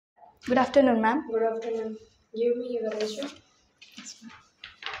Good afternoon, ma'am. Good afternoon. Give me your resume.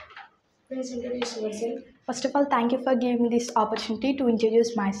 Please introduce yourself. First of all, thank you for giving me this opportunity to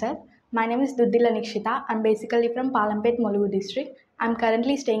introduce myself. My name is Nikshitha. I'm basically from Palampet, Mulugu district. I'm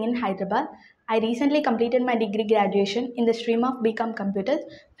currently staying in Hyderabad. I recently completed my degree graduation in the stream of BCom Computers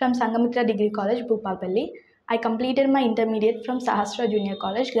from Sagamitra Degree College, Bhupalpalli. I completed my intermediate from Sahasra Junior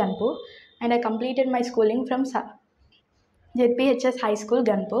College, Ganpur, and I completed my schooling from ZPHS High School,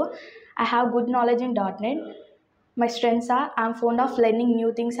 Ganpur. I have good knowledge in .NET. My strengths are I'm fond of learning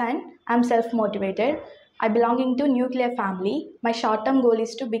new things and I'm self-motivated. I belong to nuclear family. My short-term goal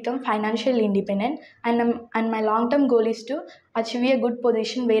is to become financially independent and my long-term goal is to achieve a good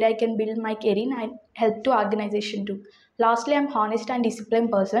position where I can build my career and help to organization too. Lastly, I'm honest and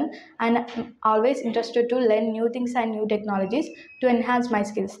disciplined person and I'm always interested to learn new things and new technologies to enhance my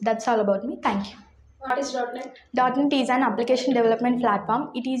skills. That's all about me. Thank you. What is .NET? .NET is an application development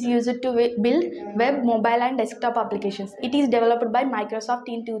platform. It is used to build web, mobile and desktop applications. It is developed by Microsoft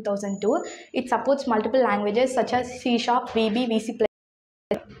in 2002. It supports multiple languages such as C#, VB, VC++.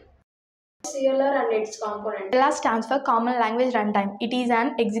 CLR and its component. CLR stands for Common Language Runtime. It is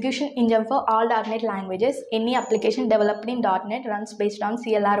an execution engine for all .NET languages. Any application developed in .NET runs based on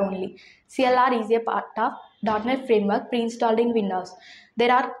CLR only. CLR is a part of .NET framework pre-installed in Windows.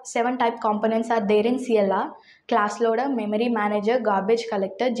 There are 7 type components are there in CLR: class loader, memory manager, garbage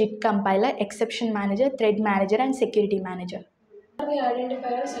collector, JIT compiler, exception manager, thread manager, and security manager. What are the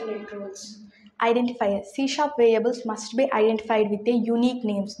identifiers and its rules? Identifiers. C# variables must be identified with a unique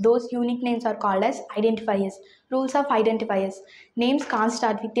names. Those unique names are called as identifiers. Rules of identifiers. Names can't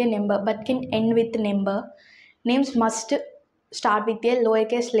start with a number but can end with number. Names must start with a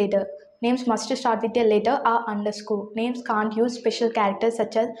lowercase letter. Names must start with a letter or underscore. Names can't use special characters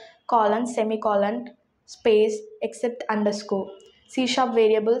such as colon, semicolon, space, except underscore. C#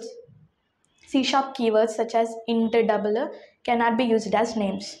 variables. C# keywords such as int, double cannot be used as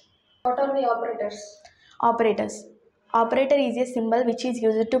names. What are the operators? Operators. Operator is a symbol which is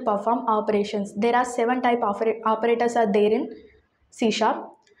used to perform operations. There are 7 type of operators are there in C#.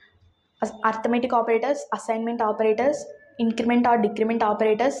 Arithmetic operators, assignment operators, increment or decrement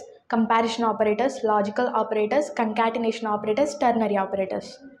operators, comparison operators, logical operators, concatenation operators, ternary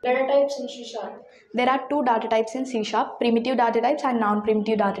operators. Data types in C#. There are 2 data types in C#, primitive data types and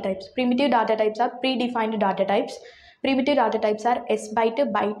non-primitive data types. Primitive data types are predefined data types. Primitive data types are S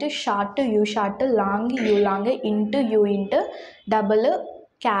byte, byte, short, U short, long, U long, int, U int, double,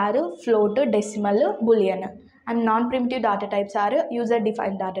 char, float, decimal, boolean. And non-primitive data types are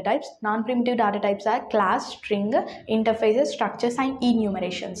user-defined data types. Non-primitive data types are class, string, interfaces, structures, and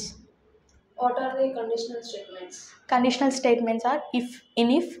enumerations. What are the conditional statements? Conditional statements are if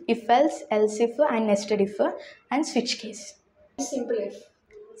else if, and nested if, and switch case. Simple if.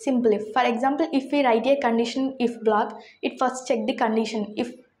 Simple if. For example, if we write a condition if block, it first check the condition.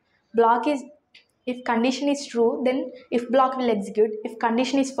 If condition is true, then if block will execute. If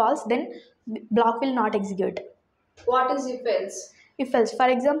condition is false, then block will not execute. What is if else? If else. For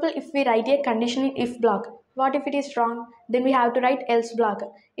example, if we write a condition in if block, what if it is wrong? Then we have to write else block.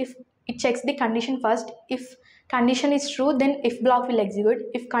 If it checks the condition first, if condition is true, then if block will execute.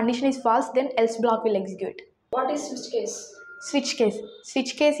 If condition is false, then else block will execute. What is switch case? Switch case.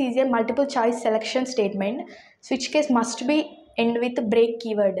 Switch case is a multiple choice selection statement. Switch case must be end with break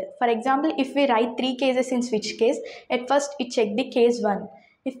keyword. For example, if we write 3 cases in switch case, at first it check the case 1.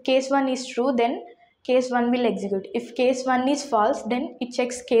 If case 1 is true, then case 1 will execute. If case 1 is false, then it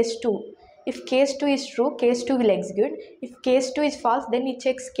checks case 2. If case 2 is true, case 2 will execute. If case 2 is false, then it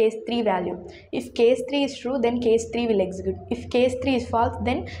checks case 3 value. If case 3 is true, then case 3 will execute. If case 3 is false,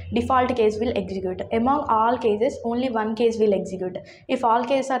 then default case will execute. Among all cases, only one case will execute. If all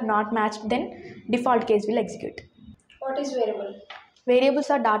cases are not matched, then default case will execute. What is variable? Variables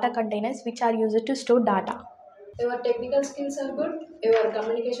are data containers which are used to store data. Your technical skills are good. Your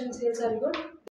communication skills are good.